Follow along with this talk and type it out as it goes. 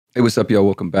Hey, what's up, y'all?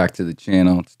 Welcome back to the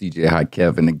channel. It's DJ Hi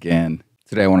Kevin again.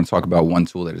 Today I want to talk about one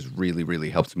tool that has really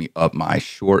helped me up my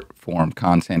short form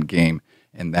content game,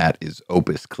 and that is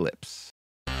Opus Clips.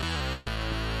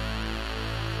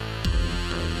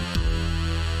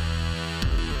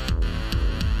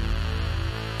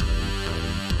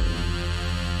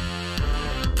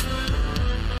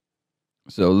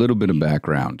 So a little bit of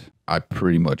background. I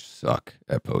pretty much suck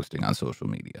at posting on social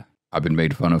media. I've been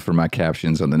made fun of for my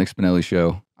captions on the Nick Spinelli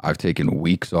show. I've taken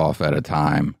weeks off at a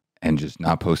time and just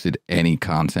not posted any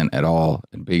content at all,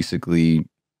 and basically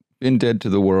been dead to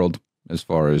the world as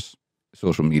far as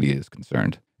social media is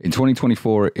concerned. In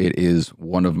 2024, it is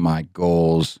one of my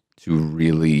goals to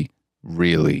really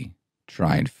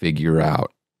try and figure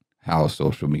out how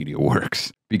social media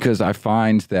works. Because I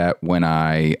find that when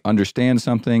I understand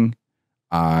something,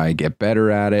 I get better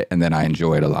at it, and then I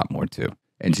enjoy it a lot more too.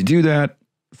 And to do that,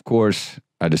 of course,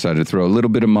 I decided to throw a little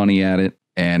bit of money at it,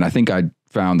 and I think I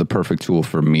found the perfect tool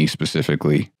for me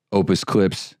specifically. Opus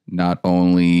Clips not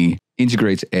only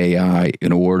integrates AI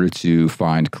in order to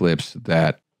find clips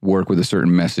that work with a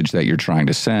certain message that you're trying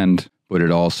to send, but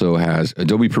it also has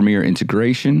Adobe Premiere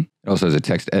integration. It also has a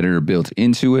text editor built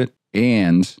into it,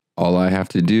 and all I have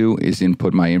to do is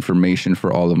input my information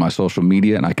for all of my social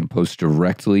media, and I can post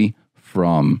directly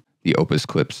from the Opus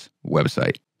Clips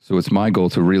website. So it's my goal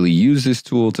to really use this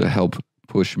tool to help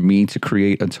push me to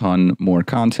create a ton more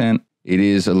content. It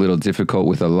is a little difficult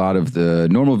with a lot of the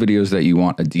normal videos that you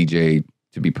want a DJ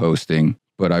to be posting,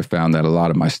 but I found that a lot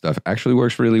of my stuff actually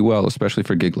works really well, especially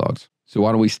for gig logs. So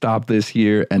why don't we stop this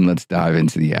here and let's dive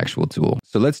into the actual tool.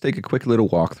 So let's take a quick little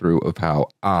walkthrough of how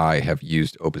I have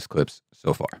used Opus Clips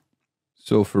so far.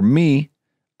 So for me,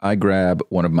 I grab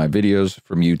one of my videos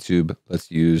from YouTube.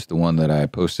 Let's use the one that I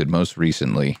posted most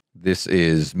recently. This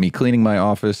is me cleaning my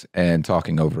office and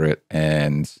talking over it,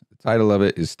 and the title of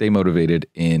it is Stay Motivated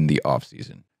in the Off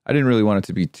Season. I didn't really want it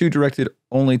to be too directed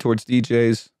only towards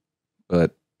DJs,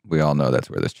 but we all know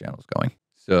that's where this channel is going.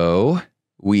 So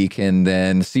we can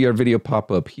then see our video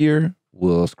pop up here.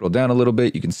 We'll scroll down a little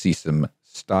bit. You can see some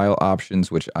style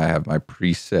options, which I have my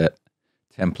preset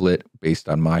template based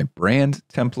on my brand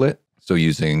template. So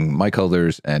using my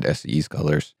colors and SCE's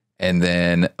colors. And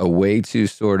then a way to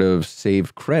sort of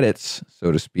save credits,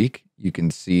 so to speak. You can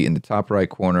see in the top right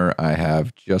corner, I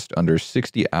have just under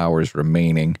 60 hours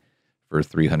remaining for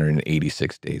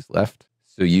 386 days left.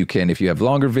 So you can, if you have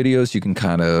longer videos, you can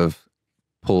kind of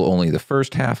pull only the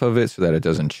first half of it so that it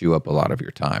doesn't chew up a lot of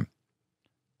your time.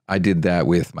 I did that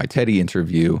with my Teddy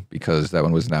interview because that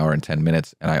one was an hour and 10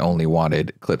 minutes and I only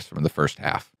wanted clips from the first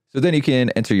half. So then you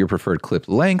can enter your preferred clip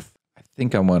length. I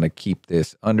think I want to keep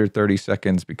this under 30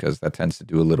 seconds because that tends to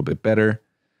do a little bit better.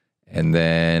 And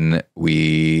then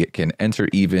we can enter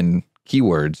even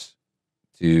keywords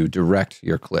to direct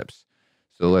your clips.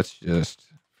 So let's just,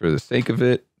 for the sake of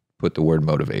it, put the word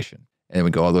motivation. And then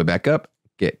we go all the way back up,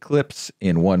 get clips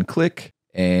in one click,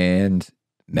 and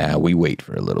now we wait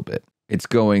for a little bit. It's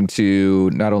going to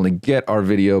not only get our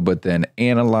video, but then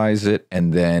analyze it,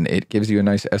 and then it gives you a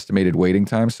nice estimated waiting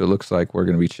time. So it looks like we're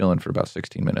going to be chilling for about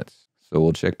 16 minutes. So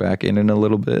we'll check back in a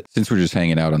little bit. Since we're just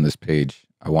hanging out on this page,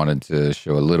 I wanted to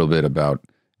show a little bit about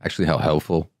actually how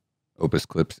helpful Opus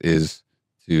Clips is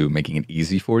to making it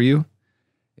easy for you,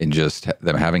 and just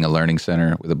them having a learning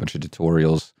center with a bunch of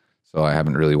tutorials. So I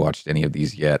haven't really watched any of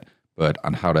these yet, but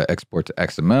on how to export to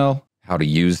XML, how to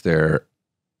use their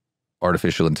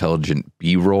artificial intelligent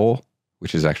B-roll,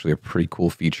 which is actually a pretty cool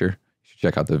feature. You should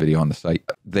check out the video on the site.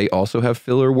 They also have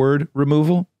filler word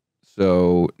removal.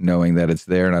 So knowing that it's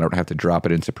there and I don't have to drop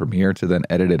it into Premiere to then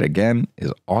edit it again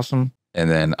is awesome. And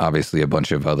then obviously a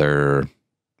bunch of other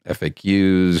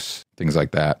FAQs, things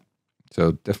like that.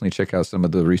 So definitely check out some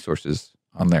of the resources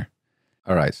on there.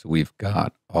 All right, so we've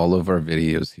got all of our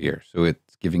videos here. So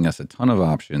it's giving us a ton of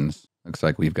options. Looks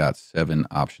like we've got 7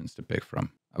 options to pick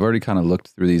from. I've already kind of looked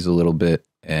through these a little bit,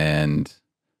 and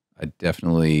I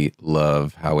definitely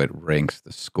love how it ranks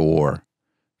the score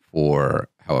for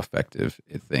how effective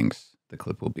it thinks the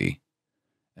clip will be.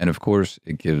 And of course,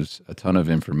 it gives a ton of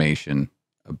information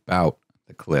about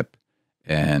the clip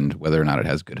and whether or not it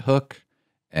has good hook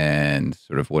and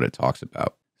sort of what it talks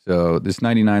about. So this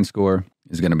 99 score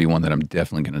is going to be one that I'm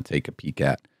definitely going to take a peek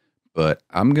at. But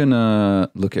I'm going to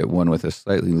look at one with a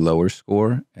slightly lower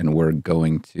score, and we're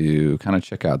going to kind of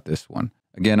check out this one.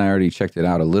 Again, I already checked it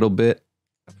out a little bit,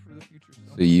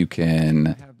 so you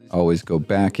can always go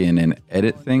back in and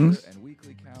edit things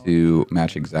to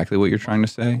match exactly what you're trying to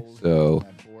say. So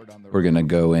we're going to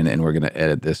go in and we're going to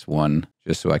edit this one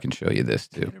just so I can show you this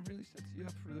too.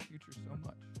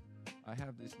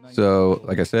 So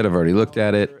like I said, I've already looked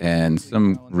at it, and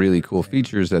some really cool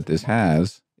features that this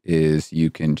has is you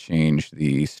can change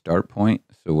the start point.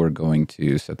 So we're going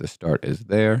to set the start as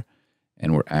there,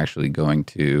 and we're actually going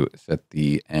to set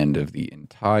the end of the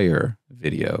entire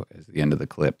video as the end of the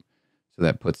clip. So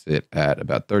that puts it at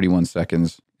about 31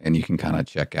 seconds, and you can kind of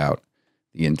check out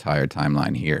the entire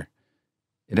timeline here.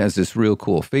 It has this real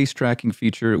cool face tracking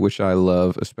feature, which I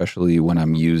love, especially when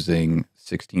I'm using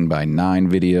 16:9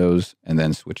 videos and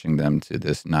then switching them to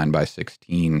this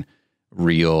 9:16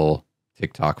 real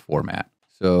TikTok format.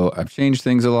 So I've changed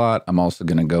things a lot. I'm also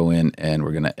going to go in and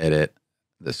we're going to edit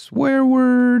the swear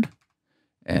word,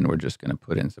 and we're just going to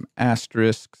put in some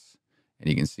asterisks, and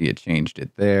you can see it changed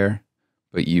it there.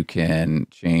 But you can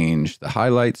change the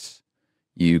highlights.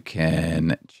 You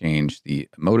can change the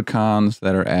emoticons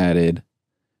that are added.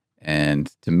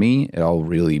 And to me, it all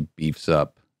really beefs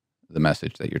up the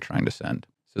message that you're trying to send.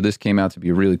 So this came out to be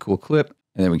a really cool clip,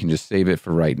 and then we can just save it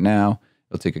for right now.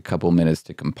 It'll take a couple minutes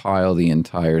to compile the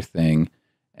entire thing,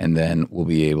 and then we'll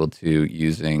be able to,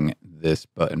 using this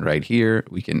button right here,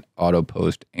 we can auto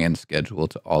post and schedule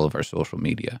to all of our social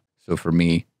media. So for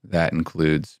me, that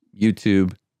includes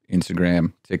YouTube,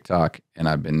 Instagram, TikTok, and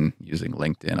I've been using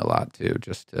LinkedIn a lot too,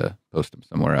 just to post them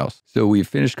somewhere else. So we've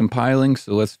finished compiling,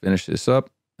 so let's finish this up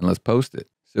and let's post it.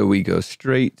 So we go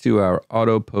straight to our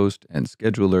auto post and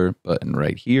scheduler button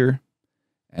right here.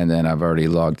 And then I've already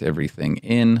logged everything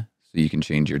in, so you can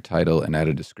change your title and add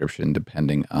a description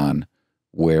depending on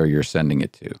where you're sending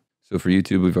it to. So for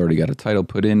YouTube, we've already got a title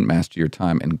put in, master your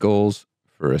time and goals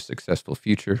for a successful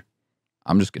future.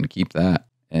 I'm just going to keep that.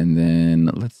 And then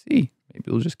let's see, maybe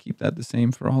we'll just keep that the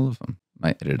same for all of them.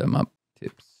 Might edit them up.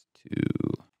 Tips to.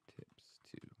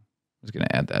 I was going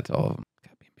to add that to all of them.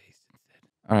 Copy and paste instead.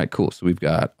 All right, cool. So we've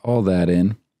got all that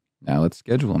in. Now let's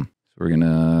schedule them. So we're going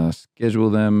to schedule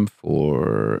them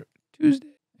for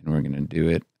Tuesday, and we're going to do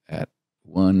it at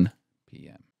 1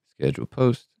 p.m. Schedule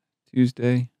post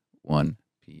Tuesday, 1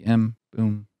 p.m.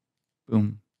 Boom,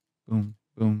 boom, boom,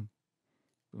 boom,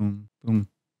 boom, boom,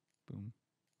 boom,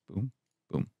 boom,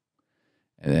 boom.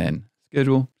 And then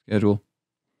schedule.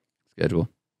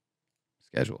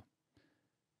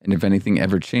 And if anything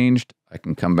ever changed, I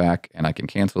can come back and I can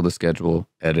cancel the schedule,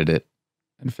 edit it,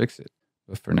 and fix it.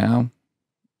 But for now,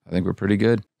 I think we're pretty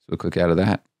good. So we'll click out of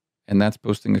that. And that's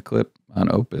posting a clip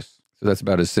on Opus. So that's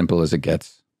about as simple as it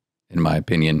gets, in my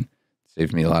opinion. It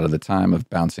saves me a lot of the time of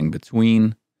bouncing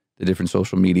between the different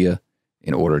social media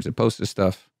in order to post this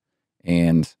stuff.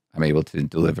 And I'm able to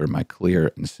deliver my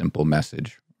clear and simple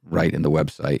message right in the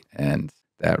website. And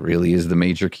that really is the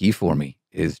major key for me,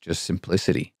 is just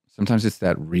simplicity. Sometimes it's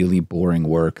that really boring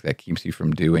work that keeps you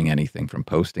from doing anything, from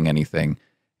posting anything.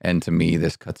 And to me,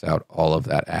 this cuts out all of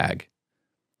that ag.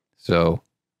 So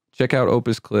check out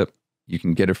Opus Clip. You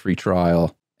can get a free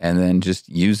trial and then just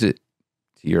use it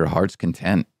to your heart's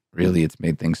content. Really, it's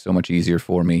made things so much easier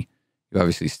for me. You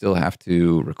obviously still have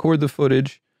to record the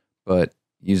footage, but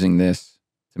using this,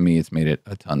 to me, it's made it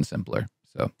a ton simpler.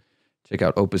 So check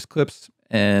out Opus Clips,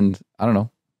 and I don't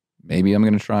know, maybe I'm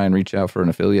going to try and reach out for an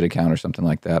affiliate account or something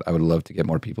like that. I would love to get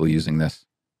more people using this.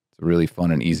 It's a really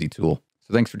fun and easy tool.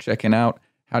 So thanks for checking out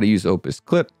how to use Opus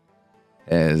Clip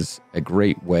as a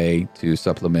great way to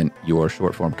supplement your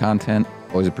short form content.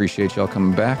 Always appreciate y'all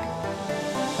coming back.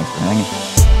 Thanks for hanging.